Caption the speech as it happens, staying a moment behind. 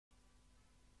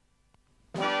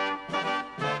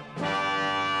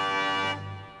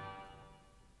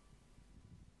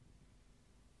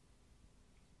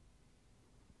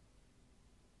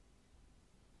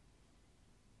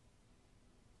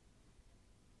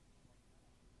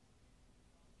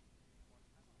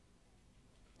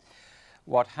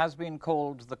What has been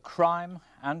called the crime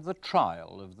and the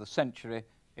trial of the century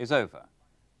is over.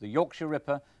 The Yorkshire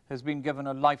Ripper has been given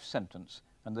a life sentence,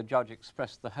 and the judge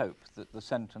expressed the hope that the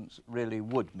sentence really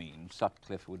would mean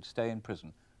Sutcliffe would stay in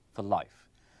prison for life.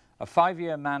 A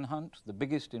 5-year manhunt, the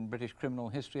biggest in British criminal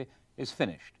history, is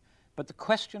finished. But the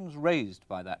questions raised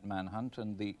by that manhunt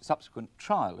and the subsequent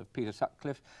trial of Peter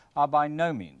Sutcliffe are by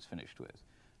no means finished with.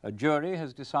 A jury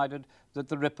has decided that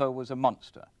the Ripper was a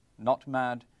monster, not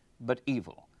mad, but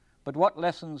evil. But what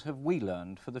lessons have we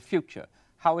learned for the future?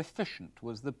 How efficient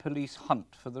was the police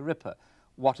hunt for the Ripper?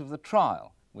 What of the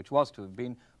trial, which was to have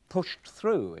been pushed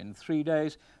through in 3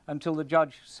 days until the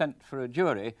judge sent for a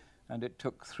jury, and it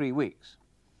took 3 weeks?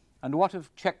 And what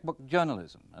of checkbook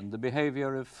journalism and the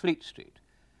behaviour of Fleet Street?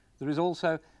 There is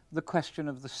also the question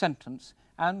of the sentence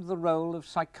and the role of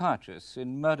psychiatrists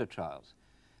in murder trials.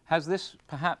 Has this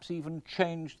perhaps even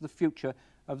changed the future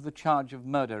of the charge of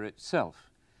murder itself?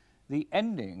 The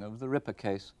ending of the Ripper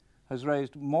case has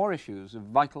raised more issues of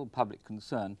vital public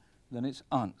concern than it's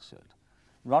answered.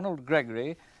 Ronald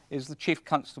Gregory is the Chief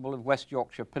Constable of West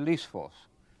Yorkshire Police Force.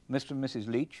 Mr. and Mrs.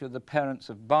 Leach are the parents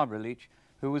of Barbara Leach,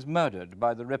 who was murdered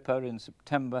by the Ripper in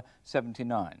September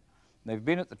 '79. They've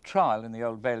been at the trial in the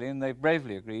Old Bailey, and they've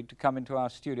bravely agreed to come into our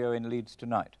studio in Leeds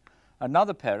tonight.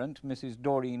 Another parent, Mrs.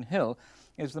 Doreen Hill,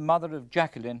 is the mother of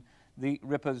Jacqueline, the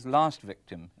Ripper's last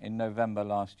victim, in November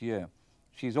last year.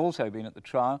 She's also been at the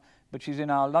trial, but she's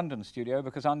in our London studio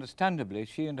because, understandably,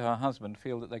 she and her husband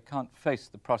feel that they can't face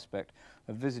the prospect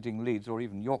of visiting Leeds or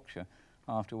even Yorkshire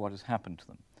after what has happened to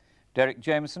them. Derek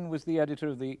Jamieson was the editor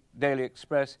of the Daily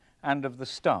Express and of the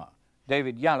Star.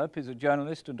 David Yallop is a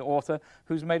journalist and author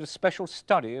who's made a special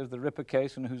study of the Ripper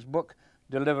case and whose book,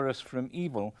 Deliver Us from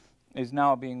Evil, is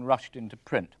now being rushed into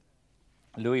print.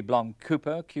 Louis Blom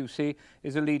Cooper, QC,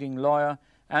 is a leading lawyer.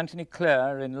 Anthony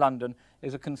Clare in London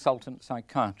is a consultant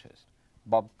psychiatrist.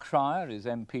 Bob Cryer is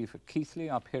MP for Keighley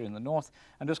up here in the north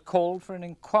and has called for an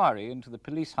inquiry into the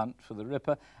police hunt for the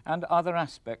Ripper and other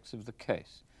aspects of the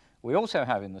case. We also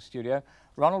have in the studio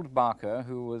Ronald Barker,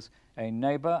 who was a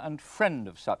neighbour and friend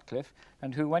of Sutcliffe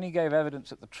and who, when he gave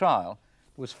evidence at the trial,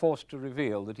 was forced to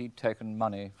reveal that he'd taken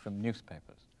money from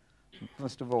newspapers.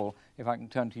 First of all, if I can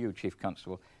turn to you, Chief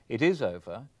Constable, it is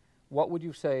over. What would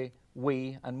you say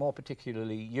we, and more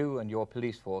particularly you and your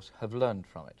police force, have learned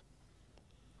from it?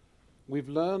 We've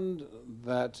learned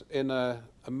that in a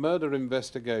murder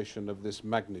investigation of this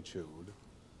magnitude,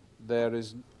 there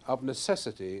is of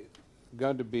necessity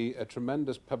going to be a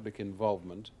tremendous public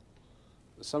involvement,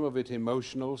 some of it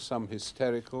emotional, some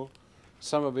hysterical,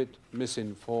 some of it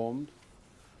misinformed,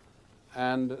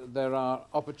 and there are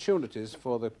opportunities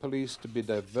for the police to be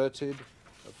diverted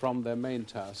from their main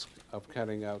task of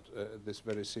carrying out this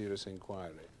very serious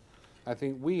inquiry. I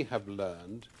think we have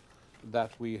learned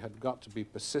that we had got to be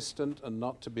persistent and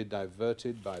not to be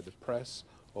diverted by the press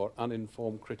or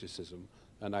uninformed criticism,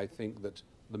 and I think that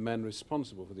the men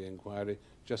responsible for the inquiry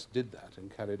just did that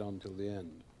and carried on till the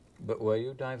end. But were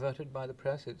you diverted by the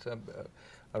press? It's a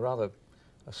rather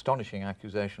astonishing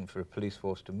accusation for a police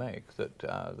force to make,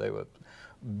 that they were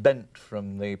bent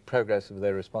from the progress of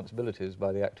their responsibilities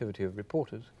by the activity of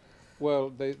reporters.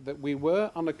 Well, we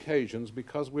were on occasions,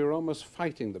 because we were almost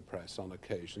fighting the press on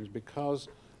occasions, because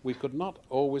we could not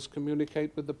always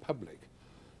communicate with the public.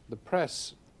 The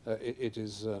press, it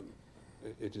is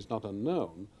not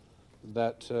unknown,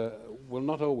 that will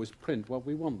not always print what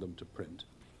we want them to print.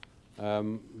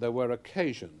 There were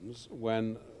occasions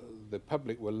when the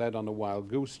public were led on a wild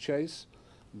goose chase.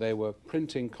 They were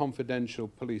printing confidential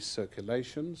police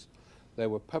circulations. They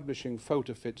were publishing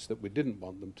photo fits that we didn't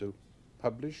want them to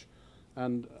publish.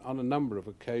 And on a number of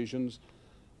occasions,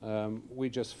 we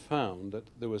just found that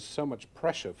there was so much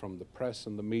pressure from the press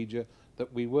and the media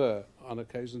that we were, on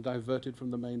occasion, diverted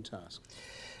from the main task.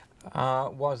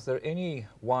 Was there any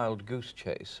wild goose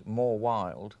chase more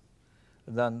wild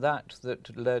than that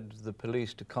led the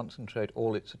police to concentrate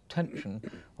all its attention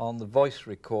on the voice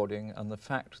recording and the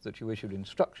fact that you issued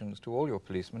instructions to all your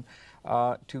policemen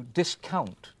to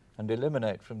discount and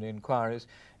eliminate from the inquiries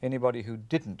anybody who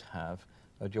didn't have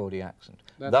a Geordie accent,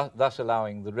 thus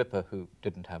allowing the Ripper, who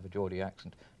didn't have a Geordie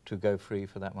accent, to go free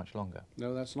for that much longer?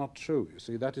 No, that's not true. You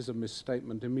see, that is a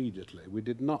misstatement immediately. We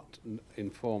did not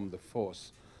inform the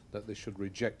force that they should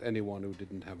reject anyone who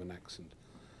didn't have an accent.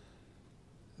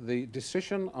 The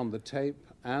decision on the tape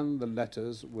and the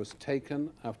letters was taken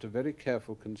after very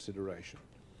careful consideration,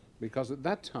 because at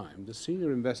that time the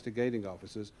senior investigating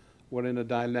officers were in a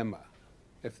dilemma.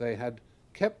 If they had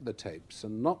kept the tapes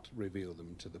and not revealed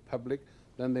them to the public,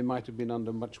 then they might have been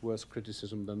under much worse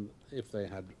criticism than if they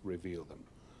had revealed them.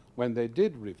 When they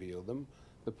did reveal them,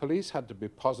 The police had to be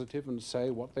positive and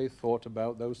say what they thought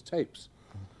about those tapes.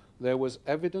 There was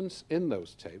evidence in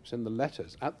those tapes, in the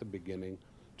letters at the beginning,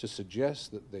 to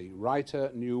suggest that the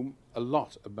writer knew a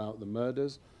lot about the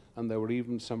murders, and there were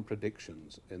even some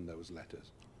predictions in those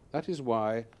letters. That is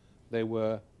why they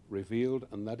were revealed,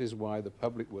 and that is why the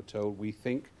public were told, we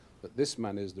think that this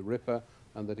man is the Ripper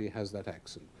and that he has that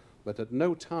accent. But at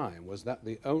no time was that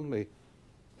the only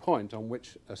point on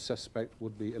which a suspect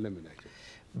would be eliminated.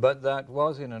 But that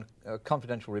was in a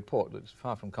confidential report that's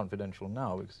far from confidential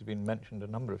now, because it's been mentioned a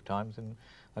number of times in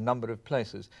a number of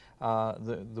places.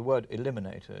 The word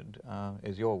eliminated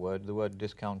is your word, the word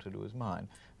discounted was mine.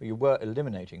 You were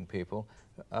eliminating people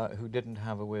who didn't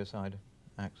have a Wearside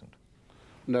accent.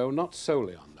 No, not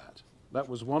solely on that. That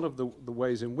was one of the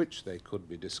ways in which they could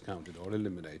be discounted or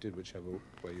eliminated, whichever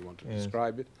way you want to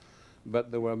describe it.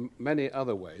 But there were many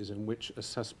other ways in which a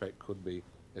suspect could be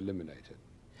eliminated.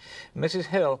 Mrs.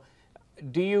 Hill,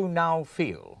 do you now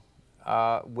feel,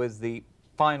 with the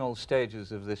final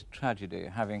stages of this tragedy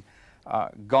having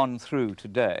gone through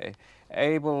today,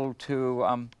 able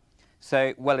to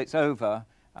say, well, it's over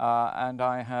and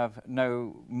I have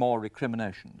no more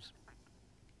recriminations?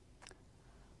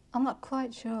 I'm not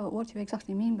quite sure what you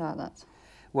exactly mean by that.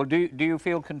 Well, do you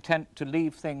feel content to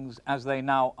leave things as they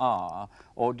now are,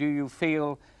 or do you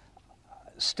feel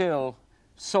still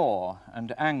sore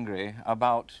and angry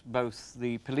about both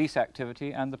the police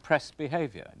activity and the press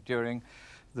behaviour during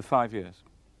the 5 years?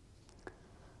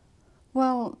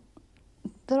 Well,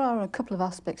 there are a couple of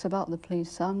aspects about the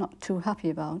police I'm not too happy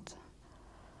about.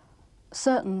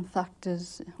 Certain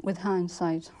factors, with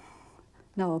hindsight,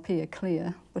 now appear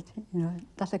clear, but you know,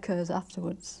 that occurs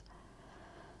afterwards.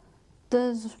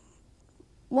 There's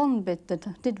one bit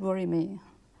that did worry me.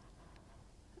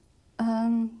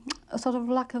 A sort of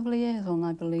lack of liaison,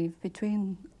 I believe,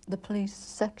 between the police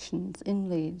sections in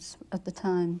Leeds at the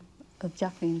time of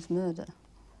Jacqueline's murder.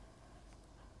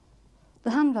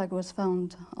 The handbag was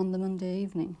found on the Monday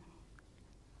evening.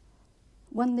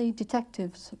 When the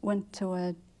detectives went to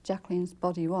where Jacqueline's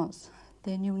body was,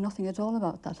 they knew nothing at all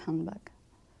about that handbag.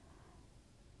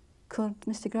 Could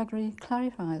Mr. Gregory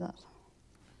clarify that?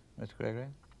 Mr. Gregory?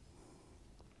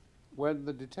 When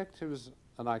the detectives,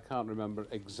 and I can't remember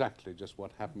exactly just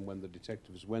what happened when the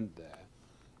detectives went there,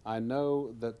 I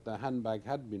know that the handbag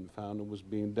had been found and was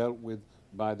being dealt with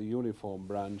by the uniform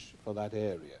branch for that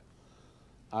area.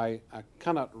 I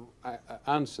cannot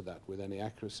answer that with any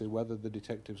accuracy, whether the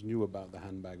detectives knew about the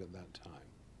handbag at that time.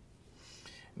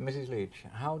 Mrs. Leach,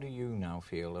 how do you now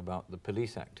feel about the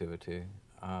police activity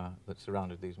that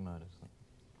surrounded these murders?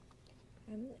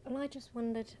 Well, I just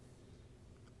wondered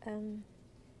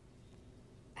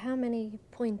how many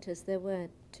pointers there were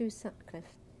to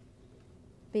Sutcliffe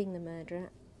being the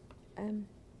murderer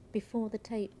before the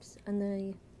tapes and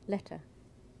the letter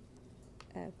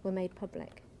were made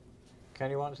public. Can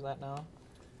you answer that now?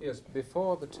 Yes,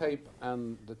 before the tape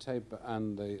and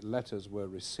the letters were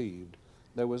received,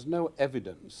 there was no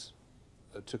evidence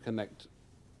to connect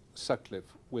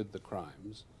Sutcliffe with the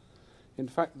crimes. In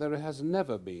fact, there has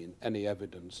never been any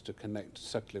evidence to connect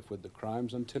Sutcliffe with the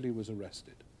crimes until he was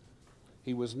arrested.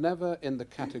 He was never in the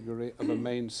category of a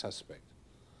main suspect.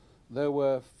 There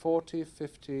were 40,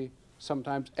 50,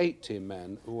 sometimes 80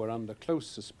 men who were under close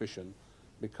suspicion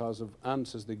because of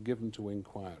answers they'd given to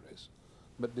inquiries.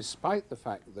 But despite the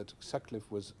fact that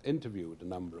Sutcliffe was interviewed a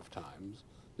number of times,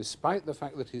 despite the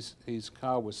fact that his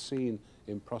car was seen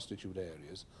in prostitute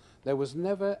areas, there was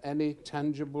never any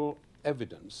tangible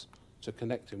evidence to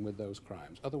connect him with those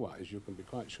crimes. Otherwise, you can be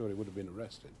quite sure he would have been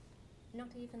arrested. Not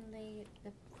even the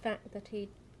fact that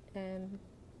he'd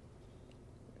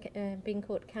been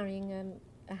caught carrying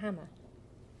a hammer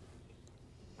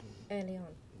early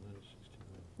on,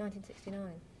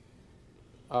 1969.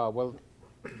 Well,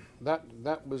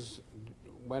 that was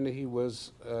when he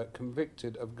was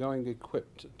convicted of going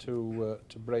equipped to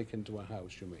break into a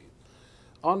house, you mean.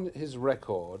 On his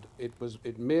record,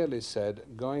 it merely said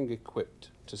going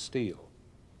equipped to steal.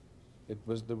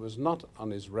 There was not on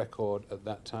his record at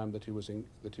that time that he was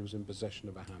in possession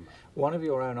of a hammer. One of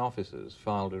your own officers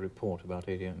filed a report about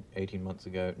 18 months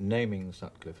ago naming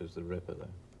Sutcliffe as the Ripper,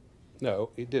 though. No,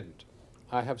 he didn't.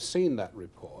 I have seen that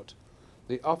report.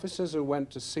 The officers who went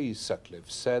to see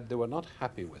Sutcliffe said they were not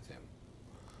happy with him.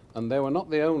 And they were not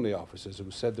the only officers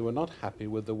who said they were not happy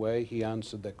with the way he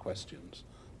answered their questions.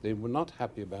 They were not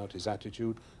happy about his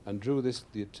attitude and drew this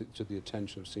to the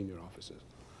attention of senior officers.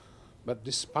 But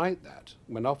despite that,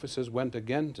 when officers went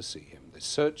again to see him, they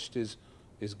searched his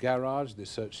garage, they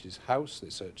searched his house, they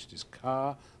searched his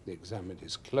car, they examined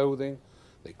his clothing,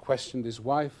 they questioned his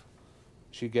wife.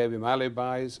 She gave him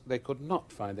alibis. They could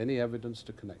not find any evidence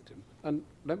to connect him. And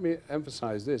let me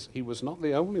emphasize this, he was not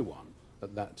the only one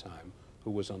at that time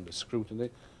who was under scrutiny.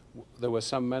 There were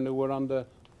some men who were under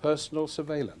personal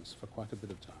surveillance for quite a bit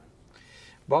of time.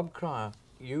 Bob Cryer,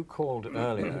 you called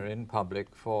earlier in public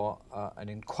for an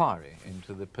inquiry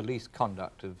into the police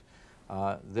conduct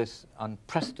of this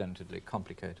unprecedentedly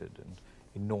complicated and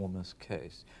enormous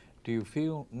case. Do you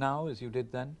feel now as you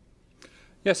did then?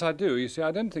 Yes, I do. You see,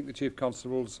 I don't think the Chief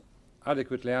Constable's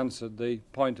adequately answered the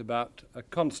point about a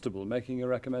constable making a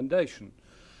recommendation.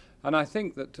 And I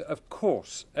think that, of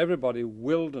course, everybody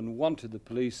willed and wanted the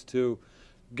police to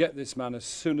get this man as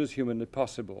soon as humanly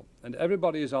possible. And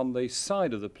everybody is on the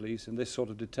side of the police in this sort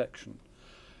of detection.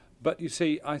 But you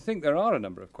see, I think there are a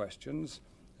number of questions.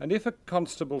 And if a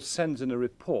constable sends in a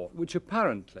report, which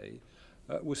apparently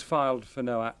was filed for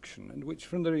no action, and which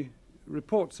from the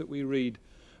reports that we read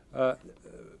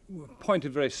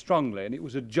pointed very strongly, and it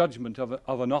was a judgment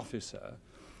of an officer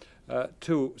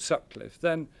to Sutcliffe,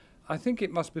 then I think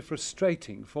it must be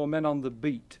frustrating for men on the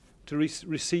beat to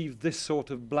receive this sort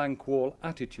of blank wall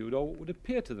attitude, or what would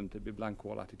appear to them to be blank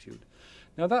wall attitude.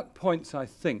 Now that points, I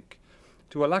think,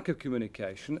 to a lack of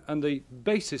communication, and the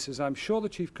basis, as I'm sure the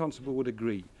Chief Constable would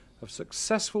agree, of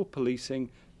successful policing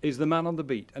is the man on the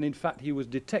beat. And in fact, he was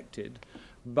detected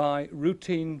by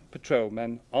routine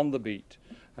patrolmen on the beat.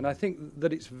 And I think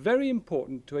that it's very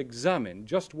important to examine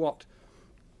just what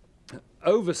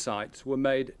oversights were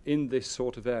made in this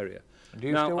sort of area. Do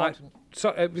you still want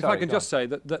if I can just say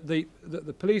that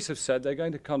the police have said they're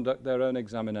going to conduct their own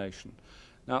examination.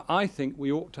 Now, I think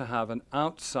we ought to have an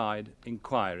outside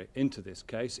inquiry into this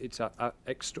case. It's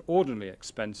extraordinarily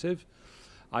expensive.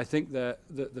 I think the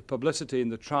publicity in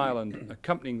the trial and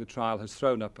accompanying the trial has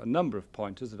thrown up a number of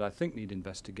pointers that I think need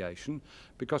investigation,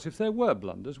 because if there were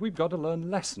blunders, we've got to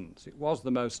learn lessons. It was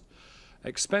the most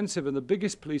expensive and the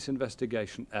biggest police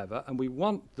investigation ever, and we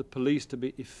want the police to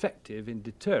be effective in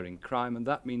deterring crime, and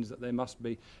that means that they must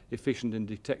be efficient in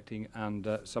detecting and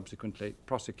subsequently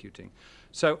prosecuting.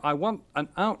 So I want an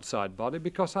outside body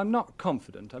because I'm not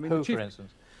confident. I mean, who, for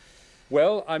instance?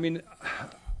 Well, I mean,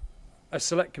 a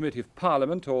select committee of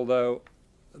Parliament, although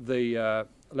the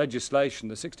legislation,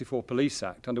 the 64 Police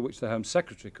Act, under which the Home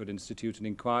Secretary could institute an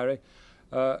inquiry,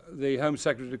 the Home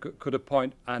Secretary could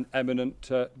appoint an eminent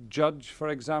judge, for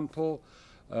example,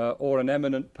 or an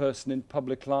eminent person in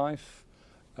public life.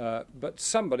 But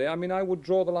somebody, I mean, I would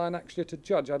draw the line actually at a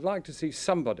judge. I'd like to see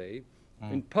somebody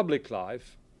in public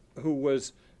life who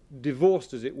was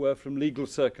divorced, as it were, from legal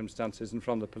circumstances and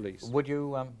from the police. Would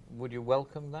you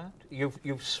welcome that?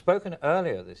 You've spoken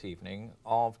earlier this evening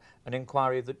of an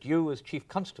inquiry that you as Chief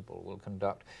Constable will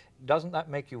conduct. Doesn't that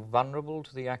make you vulnerable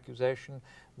to the accusation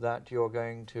that you're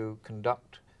going to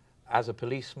conduct, as a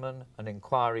policeman, an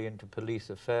inquiry into police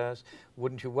affairs?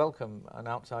 Wouldn't you welcome an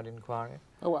outside inquiry?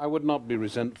 Oh, I would not be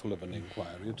resentful of an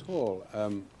inquiry at all.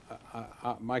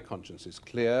 My conscience is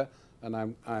clear, and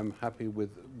I'm happy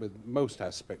with most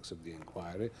aspects of the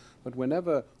inquiry. But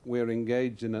whenever we're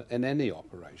engaged in any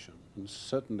operation, and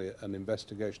certainly an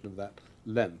investigation of that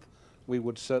length, we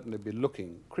would certainly be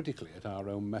looking critically at our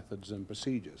own methods and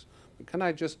procedures. But can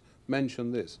I just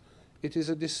mention this? It is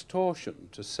a distortion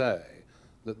to say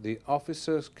that the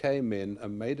officers came in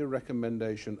and made a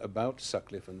recommendation about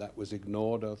Sutcliffe and that was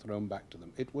ignored or thrown back to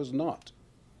them. It was not.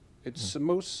 It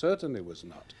most certainly was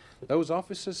not. Those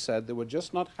officers said they were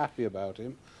just not happy about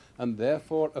him, and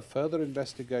therefore a further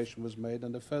investigation was made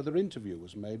and a further interview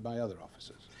was made by other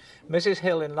officers. Mrs.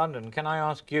 Hill in London, can I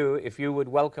ask you if you would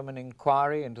welcome an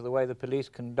inquiry into the way the police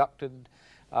conducted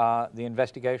the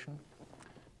investigation?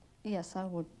 Yes, I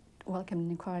would welcome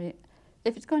an inquiry.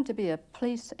 If it's going to be a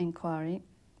police inquiry,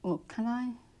 well, can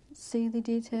I see the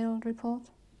detailed report?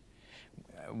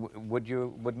 Would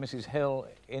Mrs. Hill,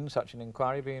 in such an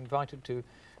inquiry, be invited to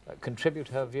contribute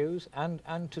her views and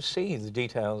to see the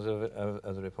details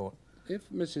of the report? If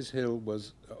Mrs. Hill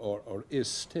was or is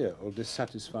still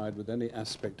dissatisfied with any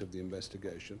aspect of the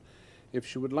investigation, if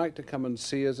she would like to come and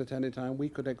see us at any time, we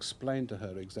could explain to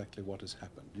her exactly what has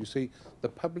happened. You see, the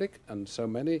public and so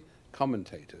many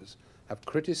commentators have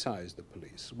criticised the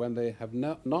police when they have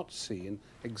not seen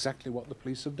exactly what the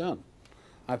police have done.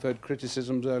 I've heard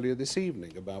criticisms earlier this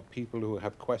evening about people who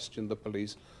have questioned the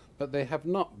police, but they have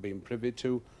not been privy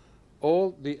to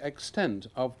all the extent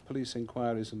of police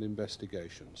inquiries and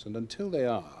investigations. And until they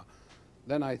are,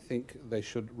 then I think they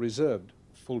should reserve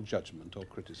full judgment or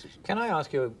criticism. Can I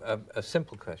ask you a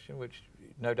simple question, which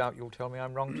no doubt you'll tell me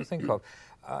I'm wrong to think of?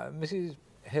 Mrs.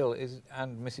 Hill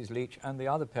and Mrs. Leach and the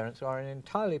other parents are in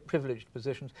entirely privileged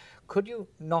positions. Could you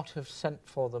not have sent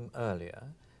for them earlier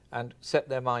and set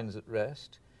their minds at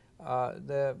rest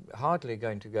they're hardly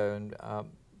going to go and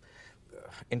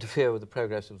interfere with the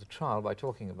progress of the trial by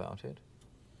talking about it.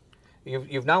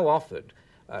 You've now offered,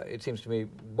 it seems to me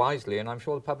wisely, and I'm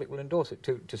sure the public will endorse it,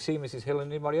 to see Mrs. Hill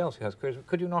and anybody else who has queries.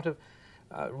 Could you not have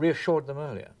reassured them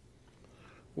earlier?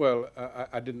 Well,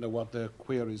 I didn't know what their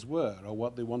queries were or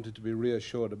what they wanted to be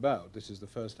reassured about. This is the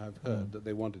first I've heard that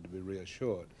they wanted to be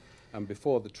reassured. And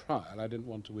before the trial, I didn't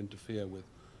want to interfere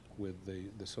with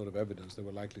the sort of evidence they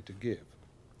were likely to give.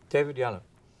 David Yallop,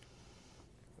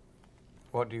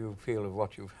 what do you feel of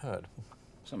what you've heard?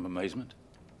 Some amazement.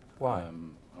 Why?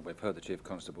 We've heard the Chief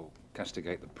Constable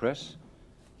castigate the press,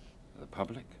 the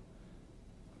public,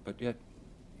 but yet,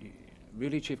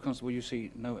 really, Chief Constable, you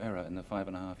see no error in the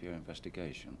 5.5-year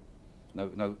investigation?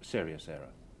 No serious error?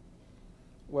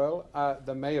 Well,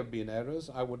 there may have been errors.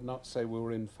 I would not say we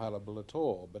were infallible at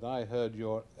all, but I heard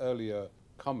your earlier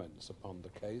comments upon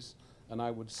the case, and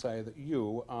I would say that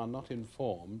you are not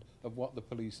informed of what the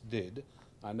police did.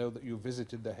 I know that you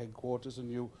visited the headquarters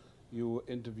and you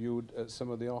interviewed some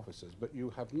of the officers, but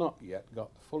you have not yet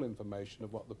got the full information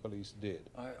of what the police did.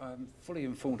 I'm fully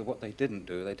informed of what they didn't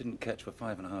do. They didn't catch for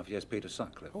 5.5 years Peter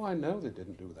Sutcliffe. Oh, I know they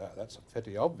didn't do that. That's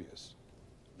pretty obvious.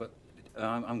 But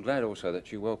I'm glad also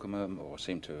that you welcome, or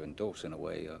seem to endorse in a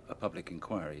way, a public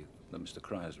inquiry that Mr.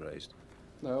 Cry has raised.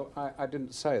 No, I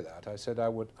didn't say that. I said I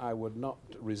would not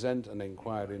resent an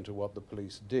inquiry into what the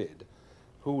police did.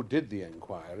 Who did the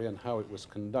inquiry and how it was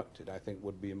conducted, I think,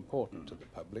 would be important to the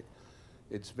public.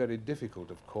 It's very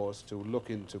difficult, of course, to look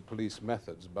into police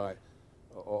methods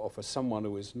or for someone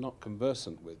who is not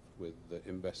conversant with the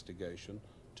investigation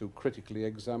to critically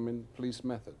examine police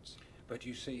methods. But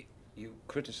you see, you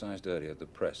criticised earlier the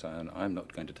press, and I'm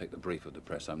not going to take the brief of the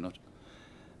press. I'm not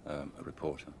a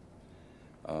reporter.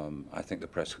 I think the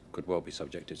press could well be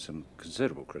subjected to some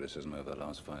considerable criticism over the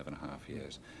last 5.5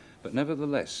 years. But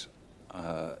nevertheless,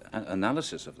 an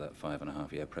analysis of that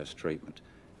 5.5-year press treatment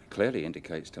clearly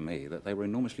indicates to me that they were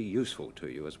enormously useful to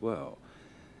you as well.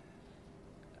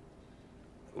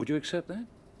 Would you accept that?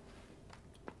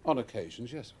 On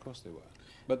occasions, yes, of course they were.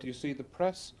 But you see, the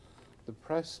press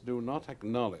do not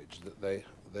acknowledge that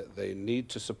they need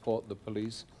to support the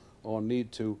police or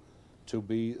need to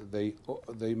be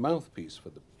the mouthpiece for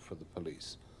the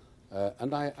police.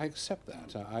 And I accept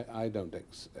that. I don't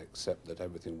accept that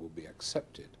everything will be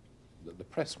accepted, that the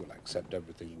press will accept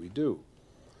everything we do.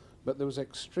 But there was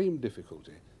extreme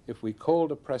difficulty. If we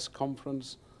called a press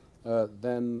conference,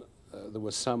 then there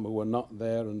were some who were not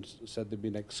there and said they'd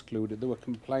been excluded. There were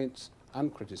complaints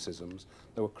and criticisms.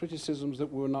 There were criticisms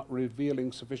that we were not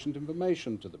revealing sufficient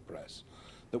information to the press,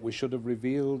 that we should have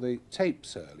revealed the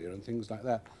tapes earlier and things like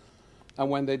that. And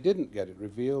when they didn't get it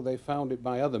revealed, they found it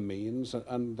by other means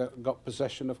and got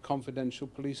possession of confidential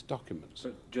police documents.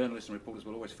 But journalists and reporters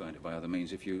will always find it by other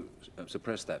means if you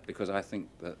suppress that, because I think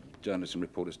that journalists and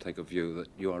reporters take a view that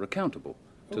you are accountable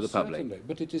to the public. Certainly,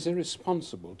 but it is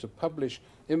irresponsible to publish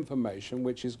information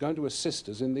which is going to assist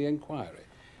us in the inquiry.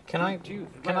 Can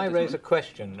I raise a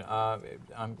question?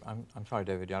 I'm sorry,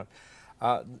 David Yallop.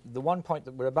 The one point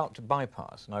that we're about to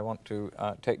bypass, and I want to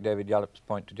take David Yallop's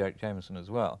point to Jamieson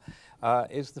as well,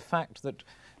 is the fact that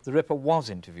the Ripper was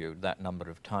interviewed that number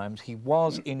of times. He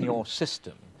was in your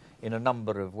system in a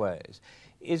number of ways.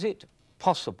 Is it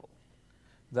possible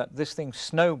that this thing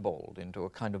snowballed into a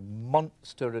kind of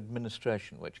monster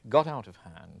administration which got out of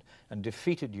hand and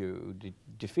defeated you,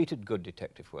 defeated good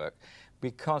detective work,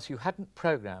 because you hadn't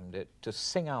programmed it to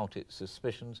sing out its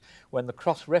suspicions when the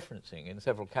cross-referencing in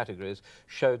several categories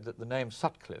showed that the name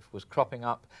Sutcliffe was cropping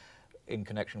up in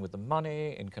connection with the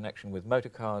money, in connection with motor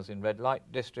cars in red light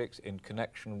districts, in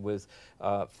connection with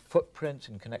footprints,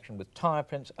 in connection with tyre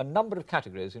prints, a number of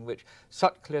categories in which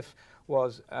Sutcliffe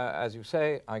was, as you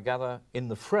say, I gather, in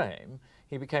the frame.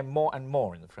 He became more and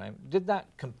more in the frame. Did that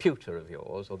computer of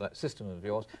yours, or that system of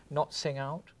yours, not sing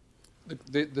out?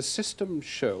 The system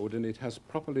showed, and it has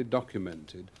properly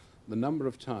documented, the number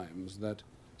of times that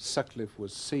Sutcliffe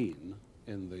was seen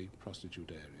in the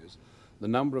prostitute areas, the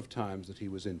number of times that he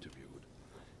was interviewed.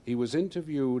 He was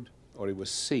interviewed, or he was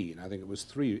seen, I think it was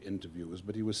 3 interviews,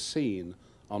 but he was seen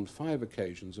on 5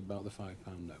 occasions about the £5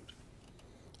 note.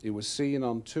 He was seen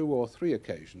on 2 or 3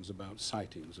 occasions about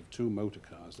sightings of 2 motor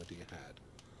cars that he had.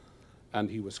 And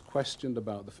he was questioned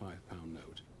about the £5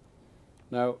 note.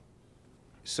 Now,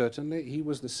 certainly he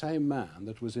was the same man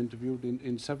that was interviewed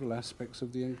in several aspects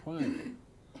of the inquiry.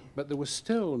 But there was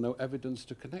still no evidence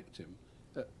to connect him.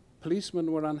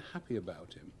 Policemen were unhappy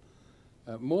about him.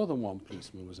 More than one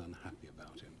policeman was unhappy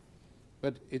about him.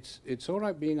 But it's all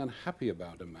right being unhappy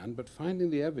about a man, but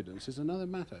finding the evidence is another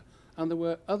matter. And there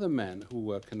were other men who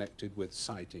were connected with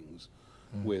sightings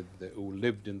with who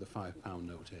lived in the £5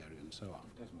 note area and so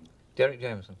on. Derek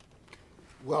Jameson.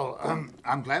 Well,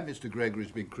 I'm glad Mr.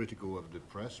 Gregory's been critical of the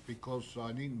press, because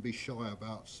I needn't be shy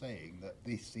about saying that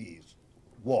this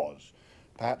was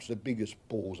perhaps the biggest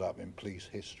balls up in police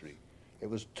history. It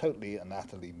was totally and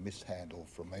utterly mishandled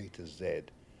from A to Z.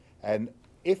 And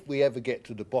if we ever get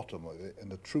to the bottom of it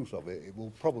and the truth of it, it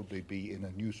will probably be in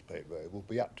a newspaper. It will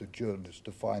be up to journalists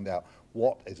to find out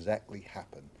what exactly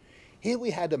happened. Here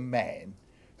we had a man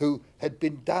who had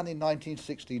been done in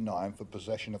 1969 for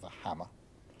possession of a hammer,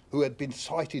 who had been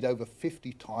cited over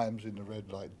 50 times in the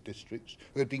red light districts,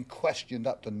 who had been questioned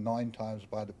up to 9 times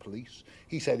by the police.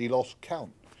 He said he lost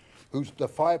count. The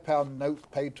 £5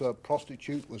 note paid to a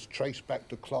prostitute was traced back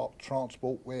to Clark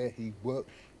Transport, where he worked.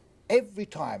 Every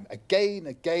time,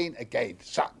 again,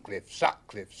 Sutcliffe,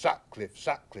 Sutcliffe, Sutcliffe,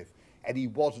 Sutcliffe, and he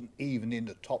wasn't even in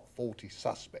the top 40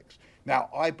 suspects. Now,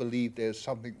 I believe there's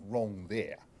something wrong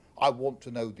there. I want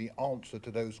to know the answer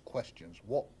to those questions.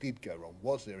 What did go wrong?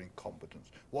 Was there incompetence?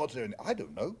 Was there I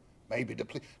don't know. Maybe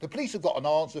the police have got an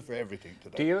answer for everything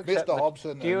today. Do you accept Mr.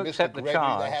 Hobson and Mr. Gregory,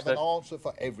 they have an that answer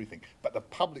for everything. But the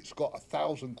public's got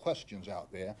 1,000 questions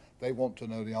out there. They want to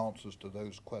know the answers to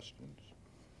those questions.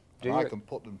 And I can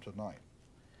put them tonight.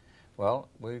 Well,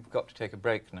 we've got to take a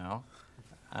break now,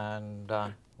 and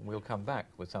we'll come back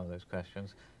with some of those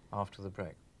questions after the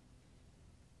break.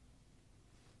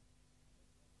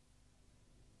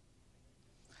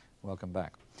 Welcome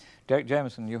back. Derek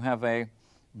Jameson, you have a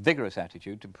vigorous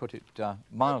attitude, to put it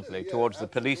mildly, towards the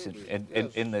police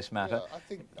in this matter. Yeah, I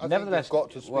think Nevertheless, you've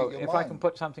got to speak your if mind. I can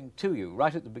put something to you,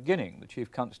 right at the beginning, the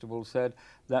Chief Constable said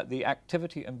that the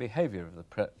activity and behaviour of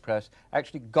the press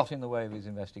actually got in the way of his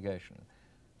investigation.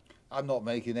 I'm not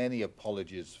making any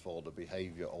apologies for the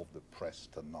behaviour of the press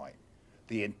tonight.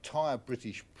 The entire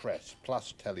British press,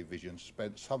 plus television,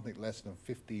 spent something less than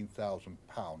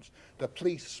 £15,000. The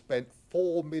police spent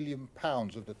 £4 million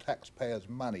of the taxpayers'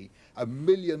 money, 1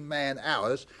 million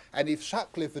man-hours, and if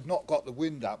Sutcliffe had not got the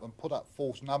wind up and put up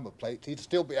false number plates, he'd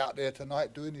still be out there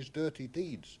tonight doing his dirty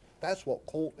deeds. That's what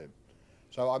caught him.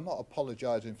 So I'm not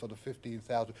apologising for the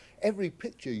 15,000. Every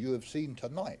picture you have seen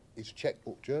tonight is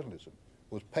checkbook journalism,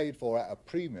 was paid for at a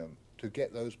premium to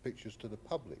get those pictures to the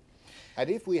public. And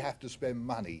if we have to spend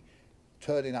money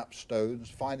turning up stones,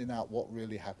 finding out what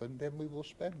really happened, then we will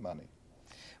spend money.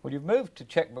 Well, you've moved to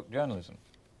checkbook journalism.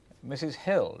 Mrs.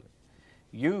 Hill,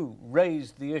 you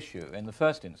raised the issue in the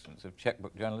first instance of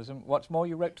checkbook journalism. What's more,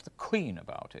 you wrote to the Queen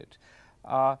about it.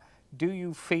 Do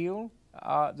you feel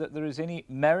that there is any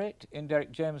merit in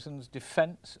Derek Jameson's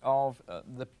defence of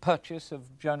the purchase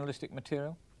of journalistic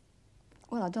material?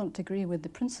 Well, I don't agree with the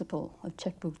principle of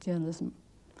checkbook journalism.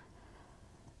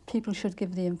 People should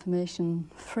give the information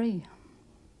free.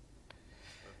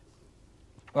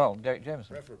 Well, Derek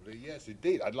Jameson. Preferably, yes,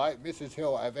 indeed. I'd like Mrs.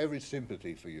 Hill. I have every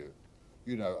sympathy for you,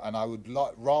 you know, and I would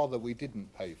rather we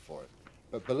didn't pay for it.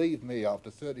 But believe me, after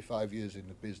 35 years in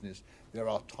the business, there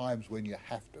are times when you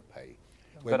have to pay.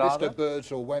 When Mr.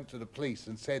 Birdsall went to the police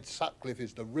and said Sutcliffe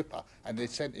is the Ripper and they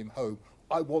sent him home,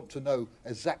 I want to know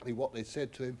exactly what they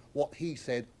said to him, what he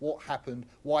said, what happened,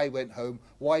 why he went home,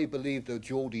 why he believed the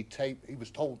Geordie tape. He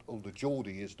was told, oh, the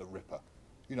Geordie is the Ripper.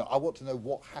 You know, I want to know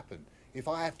what happened. If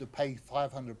I have to pay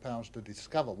 £500 to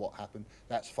discover what happened,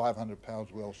 that's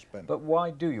 £500 well spent. But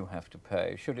why do you have to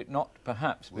pay? Should it not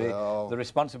perhaps be the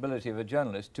responsibility of a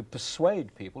journalist to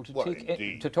persuade people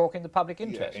to, to talk in the public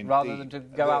interest, rather than to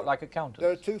go out like accountants?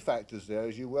 There are two factors there,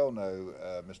 as you well know,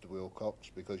 Mr.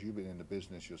 Wilcox, because you've been in the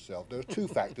business yourself. There are two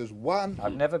factors. One...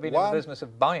 I've never been in the business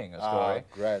of buying a story.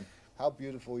 Grand. How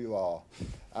beautiful you are.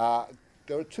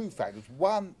 There are two factors.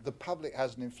 One, the public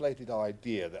has an inflated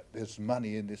idea that there's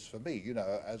money in this for me. You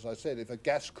know, as I said, if a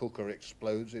gas cooker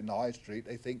explodes in the high street,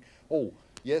 they think, oh,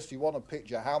 yes, you want a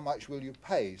picture, how much will you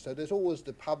pay? So there's always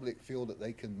the public feel that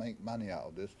they can make money out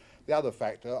of this. The other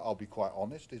factor, I'll be quite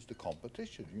honest, is the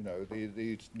competition. You know,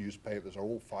 these newspapers are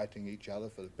all fighting each other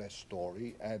for the best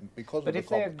story, and because of the competition...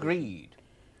 But if they agreed,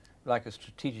 like a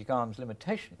strategic arms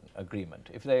limitation agreement,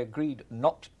 if they agreed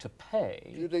not to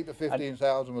pay... Do you think the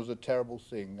 15,000 was a terrible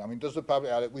thing? I mean, does the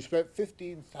public... We spent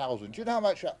 15,000. Do you know how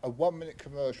much a 1-minute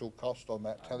commercial cost on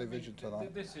that television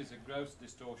tonight? This is a gross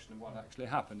distortion of what actually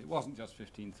happened. It wasn't just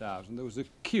 15,000. There was a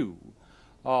queue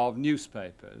of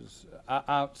newspapers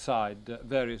outside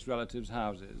various relatives'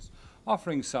 houses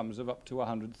offering sums of up to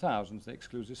 100,000 for the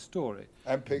exclusive story.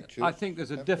 And pictures. I think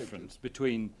there's a difference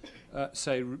between,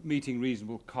 say, meeting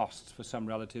reasonable costs for some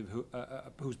relative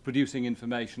who's producing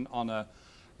information on a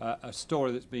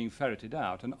story that's being ferreted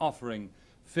out and offering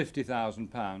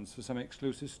 £50,000 for some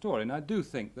exclusive story. And I do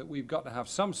think that we've got to have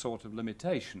some sort of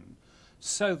limitation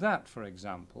so that, for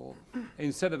example,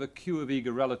 instead of a queue of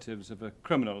eager relatives of a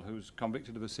criminal who's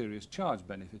convicted of a serious charge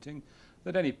benefiting,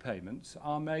 that any payments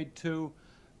are made to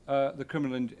the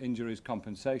Criminal Injuries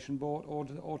Compensation Board or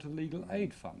to the Legal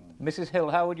Aid Fund. Mrs. Hill,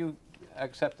 how would you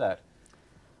accept that?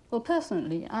 Well,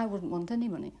 personally, I wouldn't want any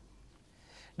money.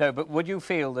 No, but would you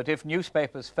feel that if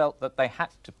newspapers felt that they had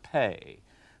to pay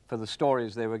for the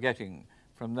stories they were getting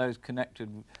from those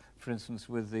connected, for instance,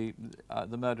 with the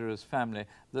murderer's family,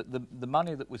 that the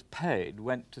money that was paid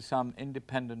went to some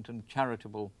independent and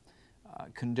charitable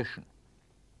condition?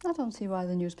 I don't see why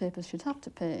the newspapers should have to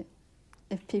pay.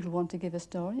 If people want to give a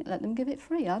story, let them give it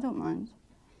free. I don't mind.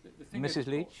 Mrs.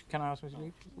 Leach, can I ask Mrs.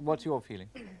 Leach? What's your feeling?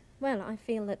 Well, I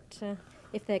feel that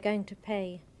if they're going to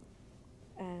pay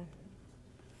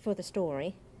for the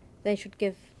story, they should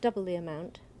give double the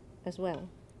amount as well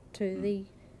to the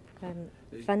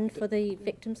fund for the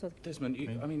victims. Or Desmond,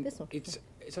 I mean,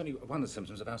 it's only one of the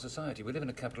symptoms of our society. We live in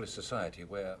a capitalist society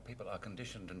where people are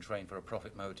conditioned and trained for a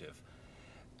profit motive.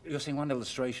 You're seeing one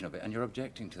illustration of it, and you're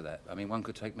objecting to that. I mean, one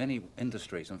could take many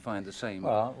industries and find the same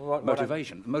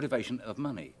motivation of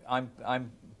money.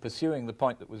 I'm pursuing the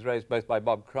point that was raised both by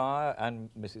Bob Cryer and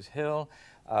Mrs. Hill,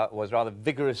 was rather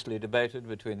vigorously debated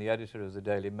between the editor of the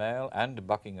Daily Mail and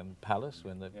Buckingham Palace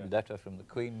when the letter from the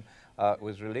Queen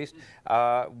was released,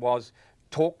 was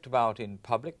talked about in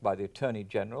public by the Attorney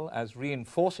General as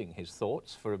reinforcing his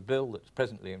thoughts for a bill that's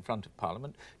presently in front of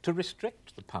Parliament to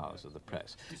restrict the powers of the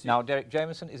press. Now, Derek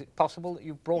Jamieson, is it possible that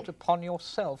you've brought upon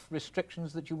yourself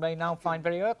restrictions that you may now find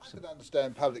very irksome? I can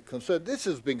understand public concern. This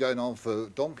has been going on for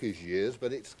donkey's years,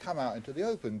 but it's come out into the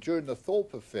open. During the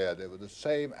Thorpe affair, there was the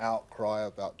same outcry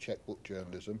about checkbook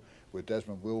journalism, with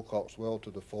Desmond Wilcox well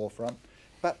to the forefront.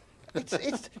 But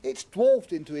it's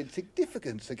dwarfed into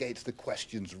insignificance against the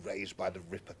questions raised by the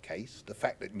Ripper case, the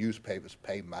fact that newspapers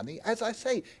pay money. As I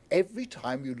say, every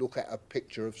time you look at a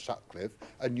picture of Sutcliffe,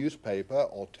 a newspaper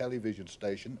or television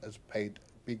station has paid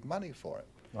big money for it.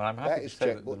 Well, I'm happy to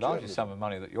say that the largest sum of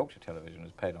money that Yorkshire Television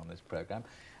has paid on this programme,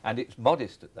 and it's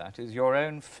modest at that, is your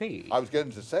own fee. I was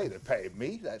going to say they're paying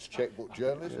me. That's checkbook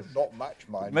journalism, not much,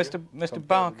 mind you. Mr.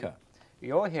 Barker,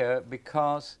 you're here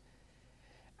because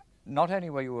not only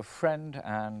were you a friend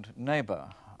and neighbour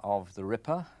of the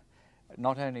Ripper,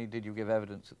 not only did you give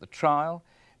evidence at the trial,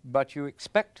 but you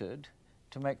expected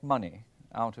to make money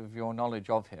out of your knowledge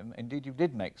of him. Indeed, you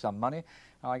did make some money.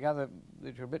 I gather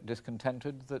that you're a bit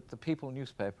discontented that the People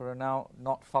newspaper are now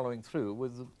not following through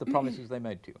with the promises they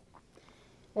made to you.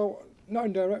 Well, not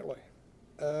indirectly.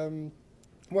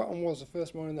 What happened was the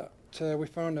first morning that we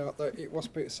found out that it was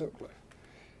Peter Sutcliffe.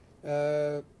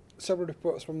 Several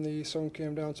reporters from the Sun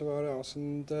came down to our house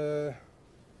and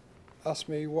asked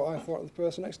me what I thought of the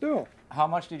person next door. How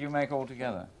much did you make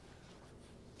altogether?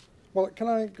 Well, can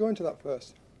I go into that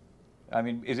first? I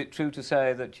mean, is it true to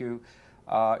say that you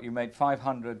made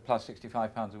 £500 plus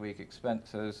 £65 a week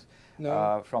expenses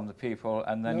from the People,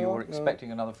 and then you were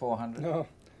expecting another 400? No,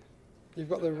 you've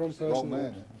got the wrong person. Wrong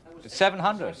man.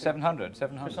 700.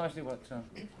 Precisely what...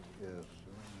 Yes.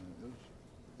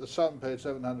 The Sun paid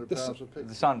 £700 a piece.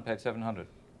 The Sun paid 700.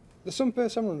 The Sun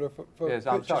paid 700 for yes,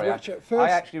 I'm sorry. I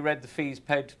actually read the fees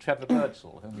paid to Trevor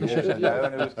Birdsall, whom you should know,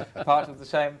 and it was part of the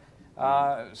same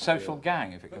social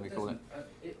gang, if it can be called.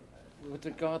 With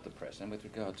regard to the press and with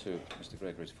regard to Mr.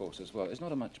 Gregory's force as well, it's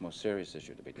not a much more serious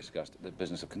issue to be discussed. The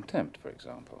business of contempt, for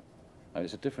example. I mean,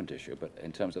 it's a different issue, but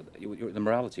in terms of the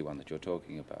morality one that you're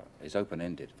talking about is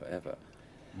open-ended forever.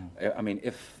 I mean,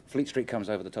 if Fleet Street comes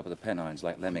over the top of the Pennines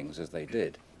like lemmings, as they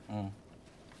did,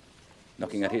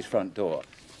 knocking at his front door,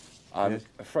 I'm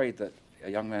afraid that a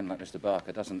young man like Mr.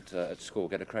 Barker doesn't at school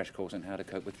get a crash course in how to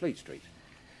cope with Fleet Street.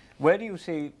 Where do you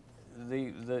see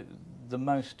the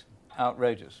most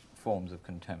outrageous forms of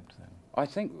contempt, then? I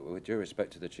think, with due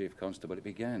respect to the Chief Constable, it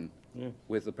began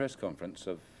with the press conference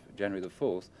of January the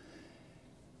 4th.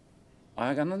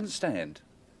 I can understand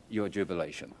your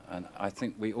jubilation, and I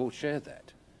think we all share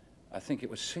that. I think it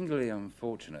was singularly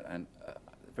unfortunate and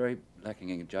very lacking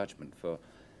in judgment for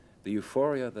the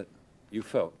euphoria that you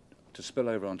felt to spill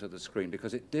over onto the screen,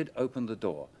 because it did open the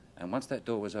door, and once that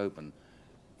door was open,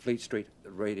 Fleet Street,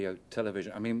 radio,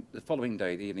 television, I mean, the following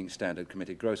day, the Evening Standard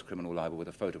committed gross criminal libel with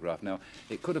a photograph. Now,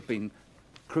 it could have been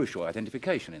crucial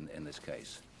identification in this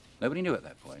case. Nobody knew at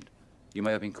that point. You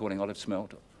may have been calling olive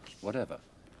smelt or whatever.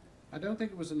 I don't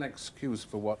think it was an excuse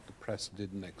for what the press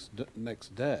did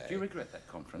next day. Do you regret that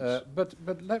conference? But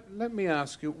let me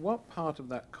ask you, what part of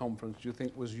that conference do you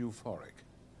think was euphoric?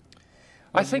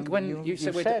 I think when you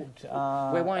said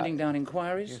we're winding down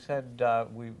inquiries. You said no,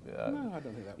 I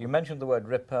don't think that. You mentioned the word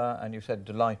Ripper, and you said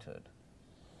delighted.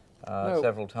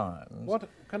 several times. What,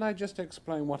 can I just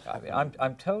explain what happened? I mean,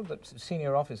 I'm told that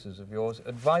senior officers of yours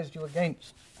advised you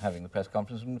against having the press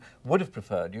conference and would have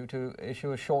preferred you to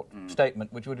issue a short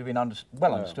statement which would have been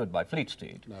understood by Fleet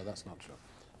Street. No, that's not true.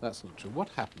 That's not true. What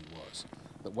happened was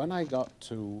that when I got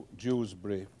to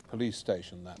Dewsbury police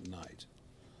station that night,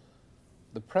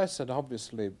 the press had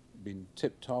obviously been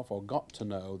tipped off or got to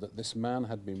know that this man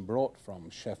had been brought from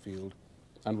Sheffield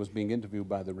and was being interviewed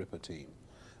by the Ripper team.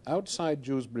 Outside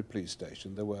Dewsbury police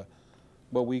station there were,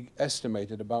 well, we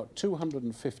estimated about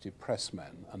 250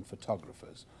 pressmen and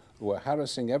photographers who were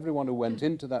harassing everyone who went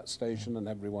into that station and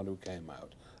everyone who came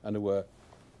out, and who were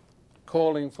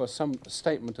calling for some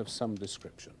statement of some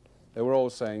description. They were all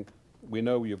saying, "We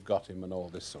know you've got him," and all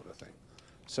this sort of thing.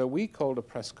 So we called a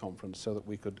press conference so that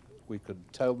we could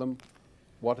tell them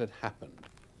what had happened.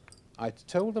 I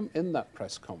told them in that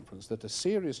press conference that a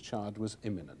serious charge was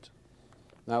imminent.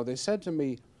 Now, they said to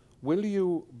me, "Will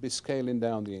you be scaling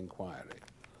down the inquiry?"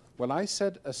 Well, I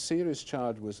said a serious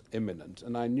charge was imminent,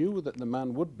 and I knew that the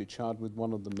man would be charged with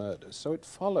one of the murders. So it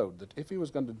followed that if he was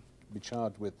going to be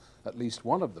charged with at least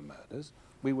one of the murders,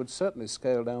 we would certainly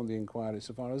scale down the inquiry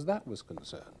so far as that was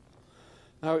concerned.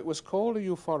 Now, it was called a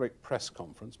euphoric press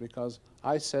conference because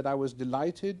I said I was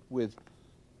delighted with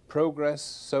progress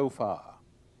so far.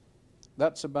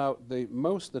 That's about the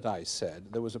most that I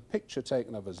said. There was a picture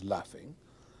taken of us laughing,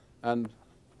 and,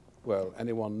 well,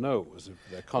 anyone knows if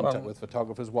they're contact with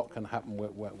photographers what can happen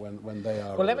when they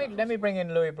are. Well, let me bring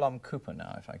in Louis Blom Cooper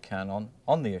now, if I can,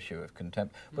 on the issue of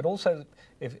contempt, but also,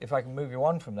 if I can move you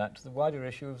on from that, to the wider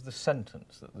issue of the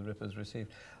sentence that the Rippers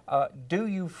received. Do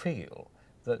you feel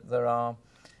that there are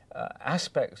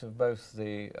aspects of both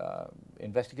the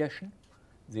investigation,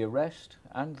 the arrest,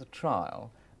 and the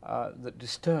trial that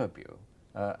disturb you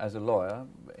as a lawyer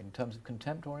in terms of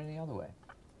contempt or any other way?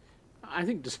 I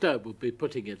think disturb would be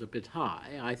putting it a bit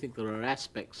high. I think there are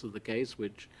aspects of the case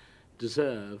which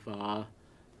deserve our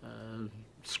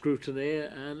scrutiny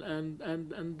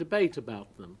and debate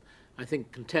about them. I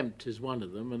think contempt is one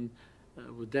of them, and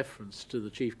with deference to the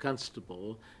Chief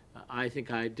Constable, I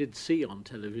think I did see on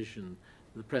television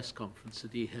the press conference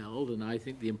that he held, and I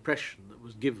think the impression that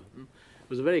was given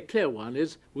was a very clear one,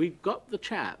 is we've got the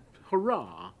chap,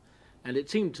 hurrah. And it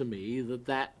seemed to me that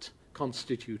that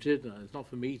constituted, it's not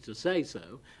for me to say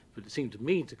so, but it seemed to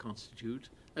me to constitute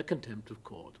a contempt of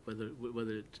court.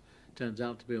 Whether it turns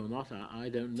out to be or not, I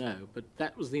don't know. But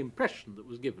that was the impression that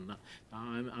was given.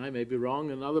 I may be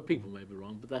wrong and other people may be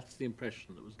wrong, but that's the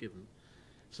impression that was given.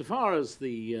 So far as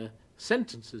the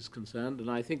sentence is concerned,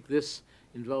 and I think this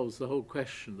involves the whole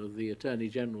question of the Attorney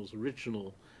General's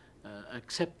original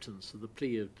acceptance of the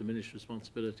plea of diminished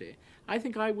responsibility, I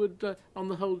think I would, on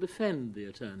the whole, defend the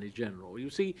Attorney General. You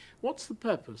see, what's the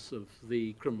purpose of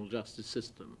the criminal justice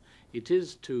system? It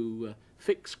is to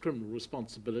fix criminal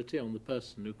responsibility on the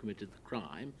person who committed the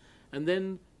crime and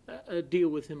then deal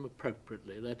with him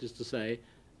appropriately. That is to say,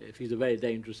 if he's a very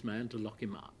dangerous man, to lock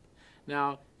him up.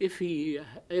 Now, if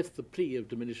the plea of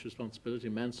diminished responsibility,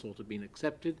 manslaughter, had been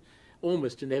accepted,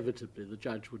 almost inevitably the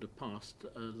judge would have passed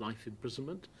life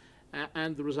imprisonment,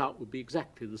 and the result would be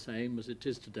exactly the same as it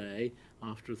is today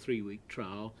after a 3-week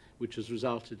trial, which has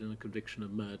resulted in a conviction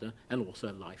of murder and also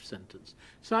a life sentence.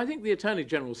 So I think the Attorney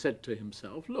General said to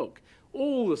himself, look,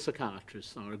 all the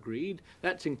psychiatrists are agreed,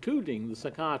 that's including the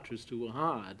psychiatrists who were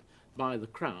hired by the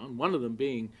Crown, one of them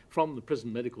being from the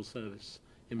Prison Medical Service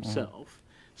himself,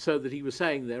 so that he was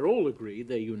saying they're all agreed,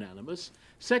 they're unanimous.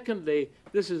 Secondly,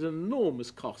 this is an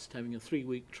enormous cost, having a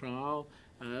 3-week trial.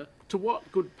 To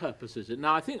what good purpose is it?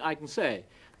 Now, I think I can say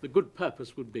the good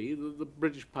purpose would be that the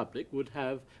British public would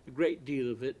have a great deal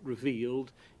of it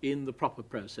revealed in the proper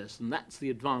process, and that's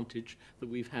the advantage that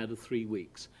we've had of 3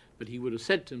 weeks. But he would have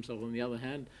said to himself, on the other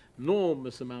hand,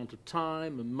 enormous amount of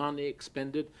time and money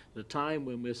expended at a time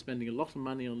when we're spending a lot of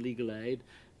money on legal aid.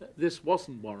 This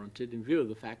wasn't warranted in view of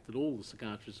the fact that all the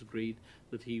psychiatrists agreed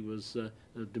that he was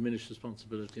diminished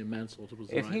responsibility and manslaughter was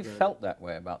the right verdict. If he verdict. felt that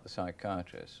way about the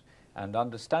psychiatrists, and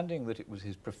understanding that it was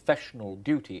his professional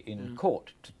duty in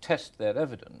court to test their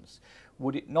evidence,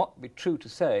 would it not be true to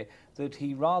say that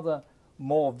he rather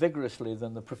more vigorously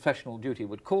than the professional duty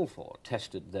would call for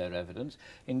tested their evidence?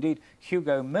 Indeed,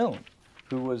 Hugo Milne,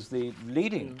 who was the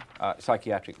leading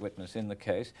psychiatric witness in the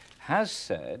case, has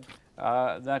said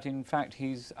that in fact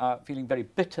he's feeling very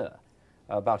bitter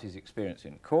about his experience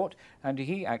in court, and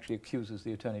he actually accuses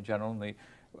the Attorney General and the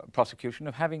prosecution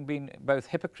of having been both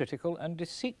hypocritical and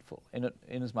deceitful,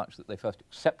 in as much that they first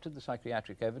accepted the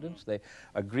psychiatric evidence, they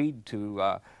agreed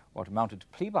to what amounted to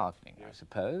plea bargaining, I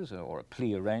suppose, or a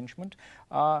plea arrangement,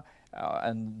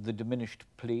 and the diminished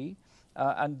plea,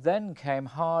 and then came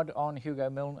hard on Hugo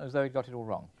Milne as though he'd got it all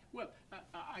wrong. Well,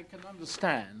 I can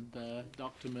understand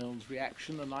Dr. Milne's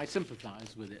reaction, and I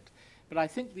sympathise with it. But I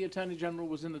think the Attorney General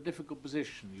was in a difficult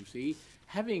position, you see,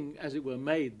 having, as it were,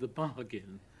 made the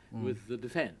bargain with the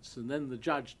defence, and then the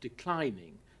judge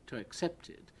declining to accept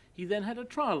it. He then had a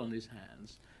trial on his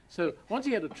hands. So once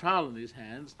he had a trial on his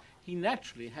hands, he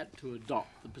naturally had to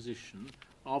adopt the position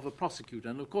of a prosecutor.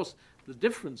 And of course, the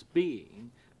difference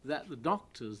being that the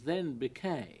doctors then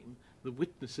became the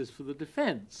witnesses for the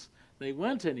defence. They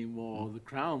weren't anymore the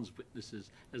Crown's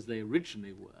witnesses as they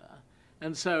originally were.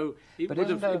 And so it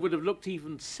would have looked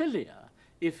even sillier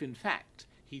if, in fact,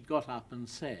 he'd got up and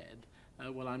said,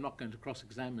 well, I'm not going to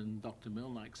cross-examine Dr.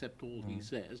 Milne, I accept all he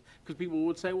says, because people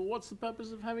would say, well, what's the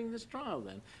purpose of having this trial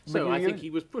then? So I think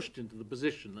he was pushed into the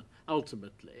position,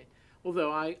 ultimately,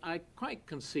 although I quite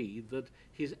concede that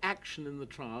his action in the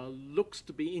trial looks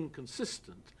to be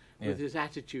inconsistent with his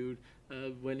attitude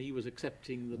when he was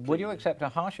accepting the plea. Would you accept a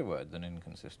harsher word than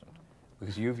inconsistent?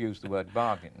 Because you've used the word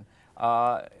bargain.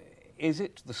 Is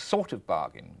it the sort of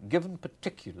bargain, given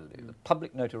particularly the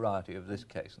public notoriety of this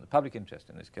case and the public interest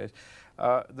in this case,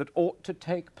 that ought to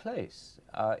take place?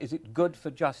 Is it good for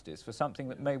justice for something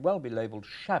that may well be labelled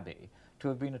shabby to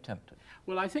have been attempted?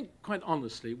 Well, I think, quite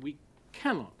honestly, we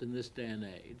cannot, in this day and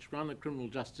age, run a criminal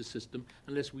justice system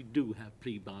unless we do have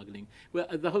plea bargaining. Well,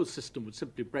 the whole system would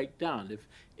simply break down if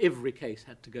every case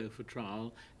had to go for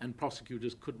trial and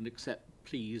prosecutors couldn't accept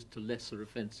pleas to lesser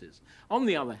offences. On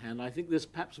the other hand, I think this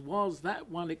perhaps was that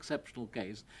one exceptional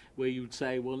case where you'd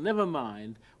say, well, never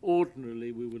mind,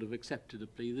 ordinarily we would have accepted a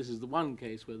plea. This is the one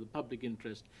case where the public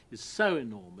interest is so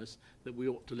enormous that we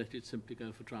ought to let it simply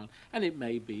go for trial. And it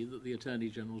may be that the Attorney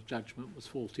General's judgment was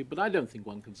faulty, but I don't think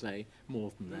one can say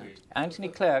more than that. Anthony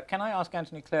Clare, can I ask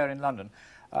Anthony Clare in London,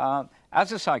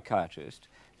 as a psychiatrist,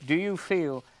 do you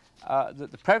feel that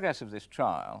the progress of this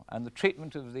trial and the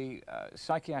treatment of the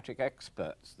psychiatric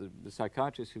experts, the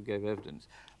psychiatrists who gave evidence,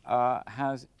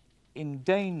 has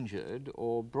endangered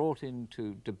or brought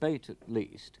into debate at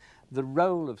least the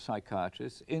role of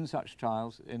psychiatrists in such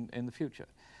trials in the future?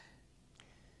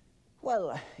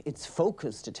 Well, it's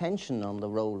focused attention on the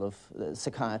role of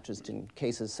psychiatrists in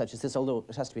cases such as this, although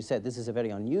it has to be said this is a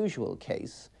very unusual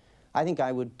case. I think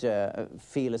I would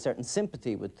feel a certain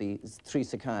sympathy with the 3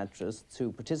 psychiatrists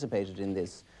who participated in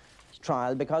this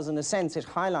trial because, in a sense, it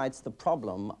highlights the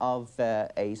problem of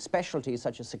a specialty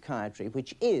such as psychiatry,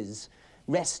 which is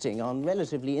resting on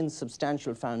relatively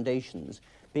insubstantial foundations,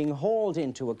 being hauled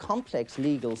into a complex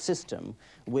legal system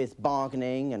with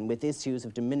bargaining and with issues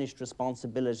of diminished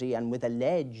responsibility and with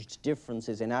alleged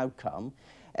differences in outcome.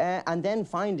 And then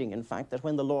finding, in fact, that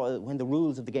when the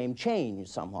rules of the game change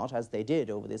somewhat, as they did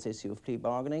over this issue of plea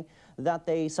bargaining, that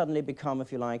they suddenly become,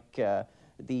 if you like,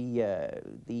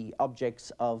 the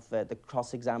objects of the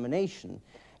cross-examination.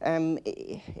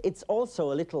 It's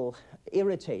also a little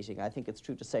irritating, I think it's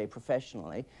true to say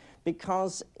professionally,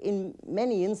 because in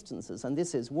many instances, and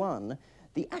this is one,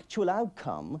 the actual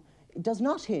outcome does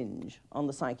not hinge on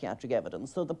the psychiatric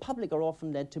evidence, though the public are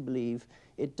often led to believe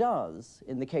it does.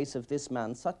 In the case of this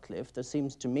man, Sutcliffe, there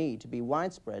seems to me to be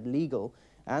widespread legal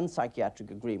and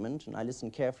psychiatric agreement, and I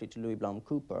listened carefully to Louis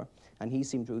Blom-Cooper, and he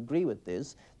seemed to agree with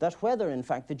this, that whether, in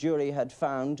fact, the jury had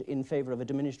found in favour of a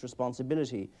diminished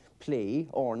responsibility plea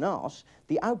or not,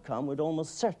 the outcome would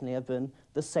almost certainly have been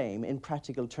the same in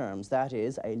practical terms. That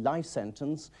is, a life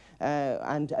sentence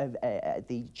and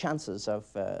the chances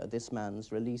of this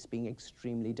man's release being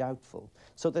extremely doubtful.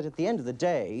 So that at the end of the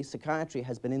day, psychiatry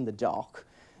has been in the dock.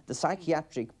 The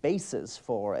psychiatric basis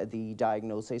for the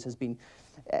diagnosis has been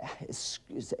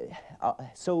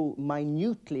so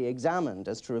minutely examined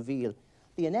as to reveal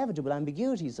the inevitable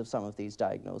ambiguities of some of these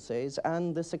diagnoses,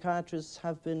 and the psychiatrists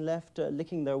have been left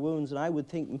licking their wounds, and I would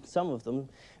think some of them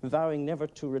vowing never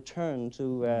to return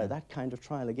to that kind of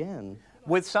trial again.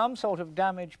 With some sort of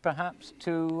damage, perhaps,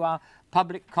 to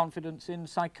public confidence in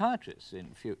psychiatrists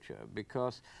in future,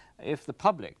 because if the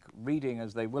public, reading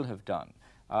as they will have done,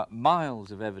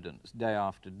 miles of evidence day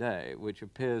after day, which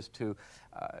appears to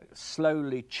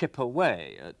slowly chip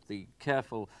away at the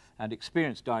careful and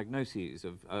experienced diagnoses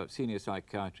of senior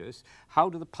psychiatrists, how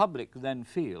do the public then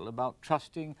feel about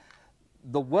trusting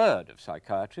the word of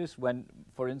psychiatrists when,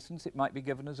 for instance, it might be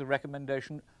given as a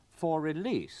recommendation for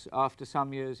release after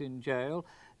some years in jail,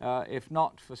 if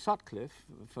not for Sutcliffe,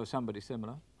 for somebody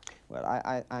similar? Well,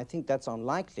 I think that's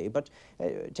unlikely, but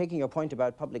taking your point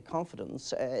about public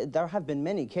confidence, there have been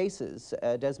many cases,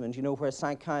 Desmond, you know, where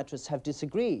psychiatrists have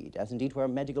disagreed, as indeed where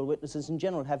medical witnesses in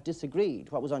general have disagreed.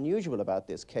 What was unusual about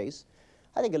this case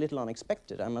I think a little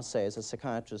unexpected, I must say, as a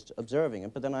psychiatrist observing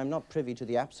it, but then I'm not privy to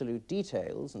the absolute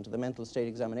details and to the mental state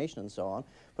examination and so on.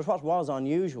 But what was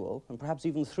unusual, and perhaps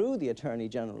even threw the Attorney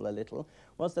General a little,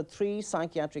 was that 3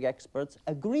 psychiatric experts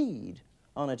agreed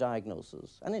on a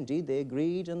diagnosis. And indeed, they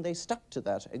agreed and they stuck to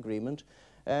that agreement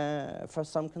for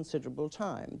some considerable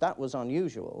time. That was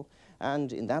unusual,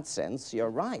 and in that sense, you're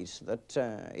right, that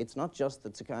it's not just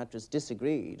that psychiatrists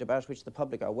disagreed, about which the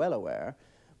public are well aware,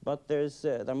 but there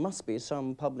must be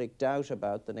some public doubt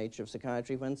about the nature of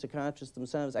psychiatry when psychiatrists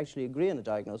themselves actually agree on a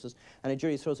diagnosis and a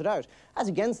jury throws it out. As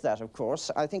against that, of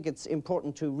course, I think it's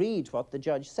important to read what the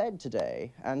judge said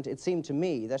today, and it seemed to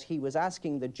me that he was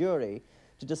asking the jury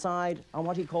to decide on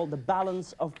what he called the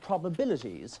balance of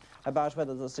probabilities about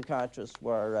whether the psychiatrists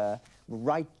were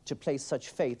right to place such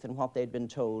faith in what they'd been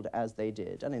told as they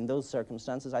did. And in those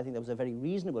circumstances, I think there was a very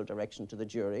reasonable direction to the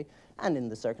jury. And in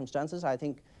the circumstances, I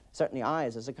think certainly I,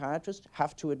 as a psychiatrist,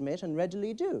 have to admit and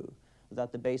readily do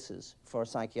that the basis for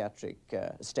psychiatric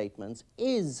statements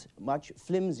is much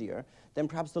flimsier than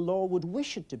perhaps the law would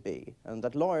wish it to be, and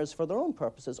that lawyers, for their own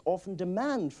purposes, often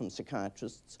demand from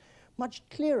psychiatrists much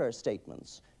clearer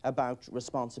statements about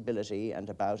responsibility and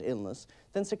about illness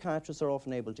than psychiatrists are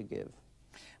often able to give.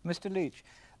 Mr. Leach,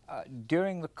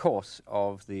 during the course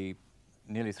of the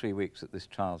nearly 3 weeks that this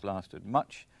trial's lasted,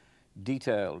 much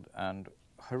detailed and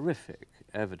horrific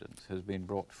evidence has been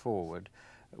brought forward,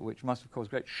 which must have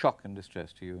caused great shock and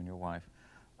distress to you and your wife.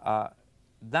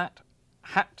 That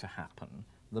had to happen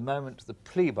the moment the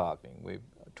plea bargaining we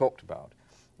talked about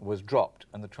was dropped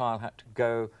and the trial had to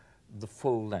go the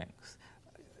full length.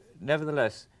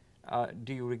 Nevertheless,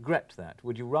 do you regret that?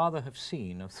 Would you rather have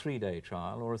seen a 3-day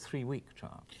trial or a 3-week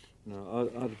trial? No,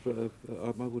 I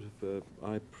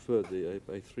preferred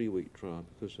a 3-week trial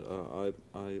because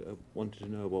I wanted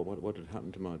to know what had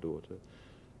happened to my daughter.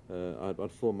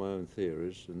 I'd formed my own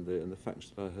theories, and the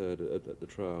facts that I heard at the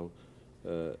trial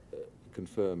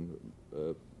confirmed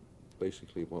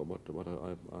basically what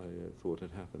I thought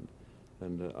had happened,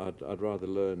 and I'd rather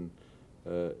learn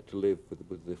to live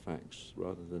with the facts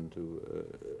rather than to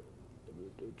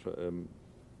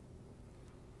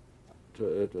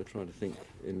try to think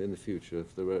in the future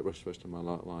for the rest of my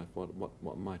life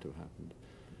what might have happened.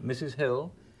 Mrs.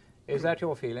 Hill, is that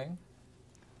your feeling?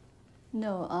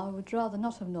 No, I would rather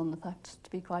not have known the facts, to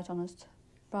be quite honest.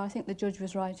 But I think the judge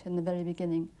was right in the very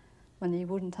beginning when he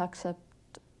wouldn't accept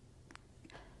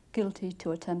guilty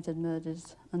to attempted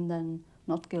murders and then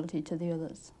not guilty to the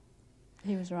others.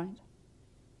 He was right.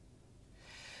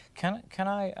 Can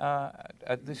I,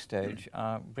 at this stage,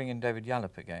 bring in David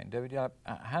Yallop again? David Yallop,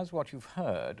 has what you've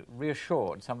heard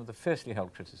reassured some of the fiercely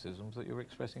held criticisms that you were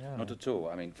expressing earlier? Not at all.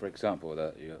 I mean, for example,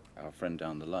 our friend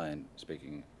down the line,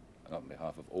 speaking on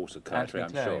behalf of all psychiatry,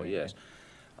 I'm sure, yes.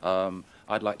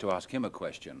 I'd like to ask him a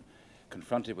question.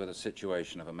 Confronted with a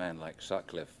situation of a man like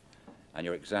Sutcliffe, and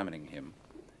you're examining him,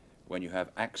 when you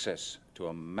have access to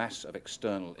a mass of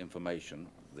external information,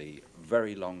 the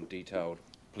very long, detailed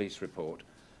police report,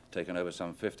 taken over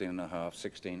some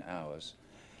 16 hours,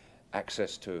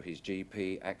 access to his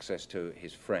GP, access to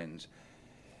his friends,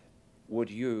 would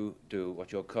you do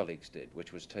what your colleagues did,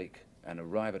 which was take and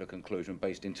arrive at a conclusion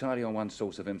based entirely on one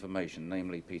source of information,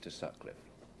 namely Peter Sutcliffe?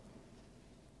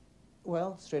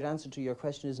 Well, straight answer to your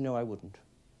question is no, I wouldn't.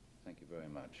 Thank you very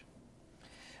much.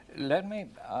 Let me,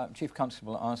 Chief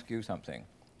Constable, ask you something.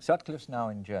 Sutcliffe's now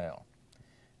in jail.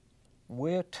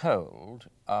 We're told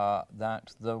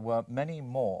that there were many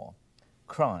more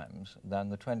crimes than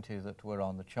the 20 that were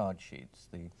on the charge sheets,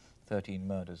 the 13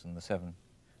 murders and the 7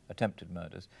 attempted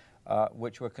murders,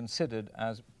 which were considered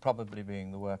as probably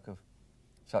being the work of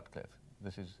Sutcliffe.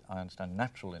 This is, I understand,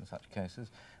 natural in such cases,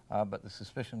 but the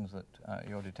suspicions that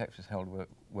your detectives held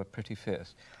were pretty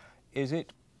fierce. Is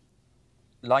it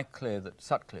likely that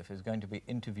Sutcliffe is going to be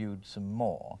interviewed some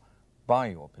more by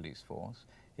your police force?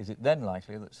 Is it then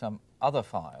likely that some other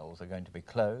files are going to be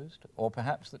closed, or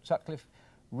perhaps that Sutcliffe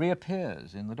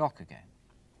reappears in the dock again?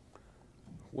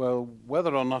 Well,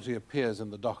 whether or not he appears in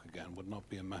the dock again would not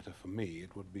be a matter for me.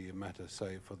 It would be a matter,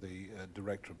 say, for the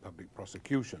Director of Public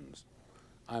Prosecutions.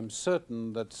 I'm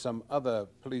certain that some other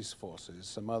police forces,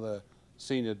 some other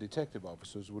senior detective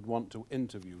officers would want to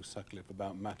interview Sutcliffe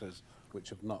about matters which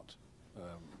have not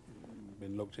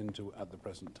been looked into at the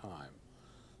present time.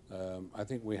 I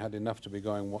think we had enough to be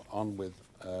going on with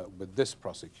this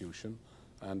prosecution,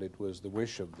 and it was the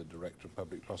wish of the Director of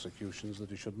Public Prosecutions that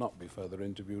he should not be further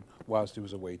interviewed whilst he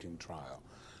was awaiting trial.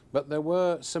 But there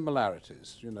were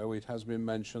similarities. You know, it has been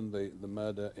mentioned, the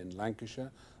murder in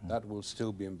Lancashire. That will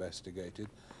still be investigated.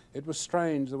 It was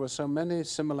strange, there were so many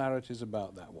similarities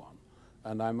about that one.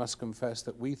 and I must confess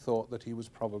that we thought that he was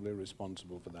probably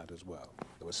responsible for that as well.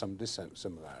 There were some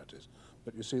similarities,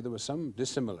 but you see there were some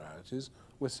dissimilarities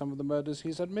with some of the murders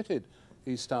he's admitted.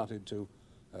 He started to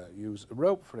use a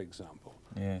rope, for example,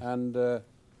 and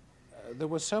there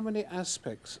were so many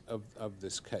aspects of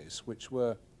this case which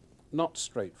were not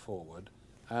straightforward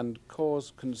and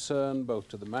caused concern both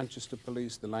to the Manchester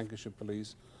police, the Lancashire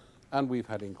police, and we've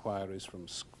had inquiries from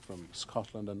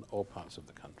Scotland and all parts of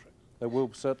the country. There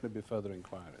will certainly be further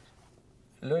inquiries.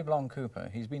 Louis Blanc Cooper,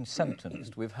 he's been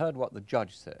sentenced. We've heard what the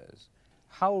judge says.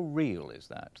 How real is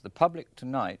that? The public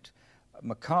tonight,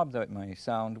 macabre though it may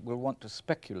sound, will want to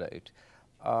speculate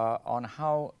on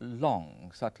how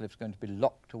long Sutcliffe's going to be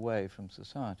locked away from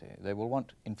society. They will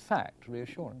want, in fact,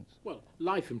 reassurance. Well,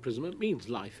 life imprisonment means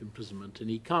life imprisonment, and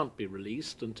he can't be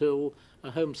released until a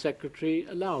Home Secretary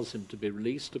allows him to be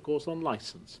released, of course, on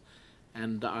licence.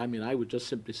 And I mean, I would just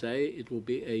simply say it will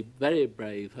be a very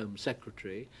brave Home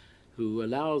Secretary who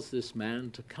allows this man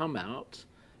to come out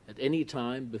at any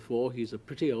time before he's a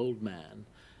pretty old man.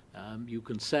 You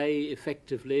can say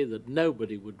effectively that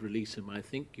nobody would release him, I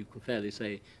think. You can fairly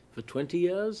say for 20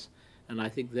 years, and I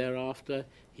think thereafter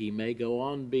he may go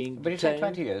on being detained. But he said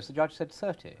 20 years, the judge said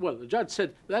 30. Well, the judge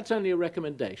said that's only a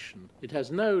recommendation. It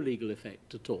has no legal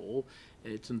effect at all.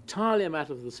 It's entirely a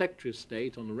matter of the Secretary of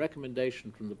State on a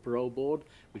recommendation from the parole board,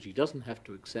 which he doesn't have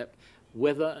to accept,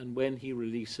 whether and when he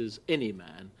releases any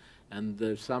man.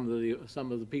 And some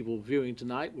of the people viewing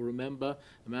tonight will remember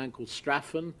a man called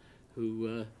Straffen,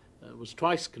 who was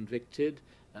twice convicted.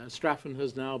 Straffen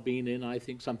has now been in, I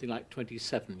think, something like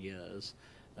 27 years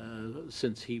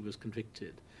since he was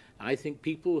convicted. I think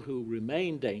people who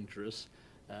remain dangerous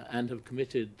and have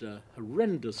committed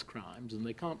horrendous crimes, and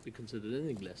they can't be considered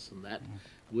anything less than that,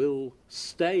 will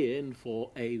stay in for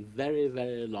a very,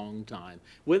 very long time.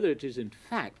 Whether it is in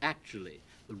fact actually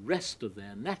the rest of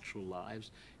their natural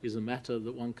lives is a matter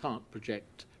that one can't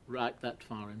project right that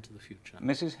far into the future.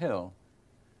 Mrs. Hill,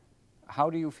 how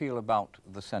do you feel about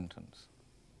the sentence?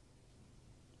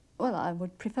 Well, I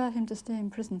would prefer him to stay in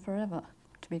prison forever,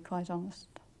 to be quite honest.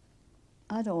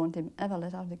 I don't want him ever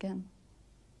let out again.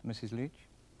 Mrs. Leach?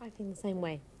 I think the same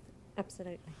way,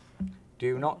 absolutely. Do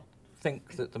you not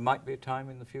think that there might be a time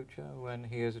in the future when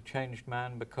he is a changed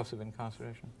man because of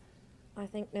incarceration? I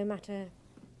think no matter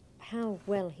how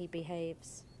well he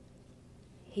behaves,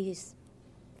 he's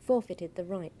forfeited the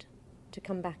right to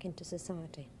come back into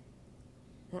society.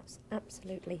 That's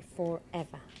absolutely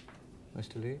forever.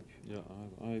 Mr. Leach? Yeah,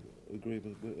 I agree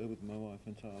with my wife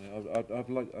entirely. I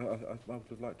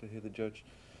would like to hear the judge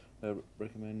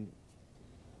recommend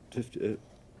 50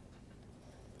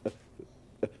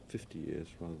 years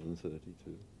rather than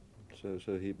 32.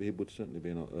 So he would certainly be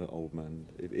an old man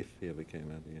if he ever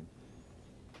came out again.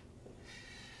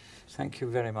 Thank you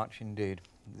very much indeed.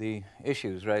 The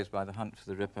issues raised by the hunt for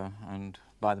the Ripper and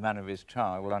by the manner of his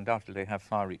trial will undoubtedly have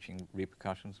far-reaching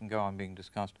repercussions and go on being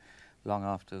discussed long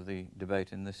after the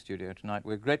debate in this studio tonight.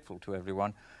 We're grateful to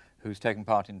everyone who's taken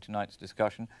part in tonight's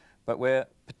discussion, but we're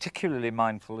particularly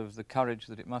mindful of the courage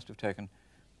that it must have taken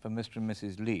for Mr. and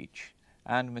Mrs. Leach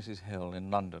and Mrs. Hill in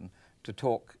London to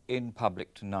talk in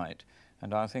public tonight,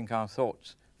 and I think our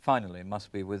thoughts finally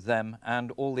must be with them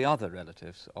and all the other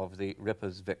relatives of the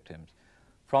Ripper's victims.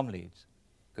 From Leeds,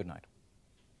 good night.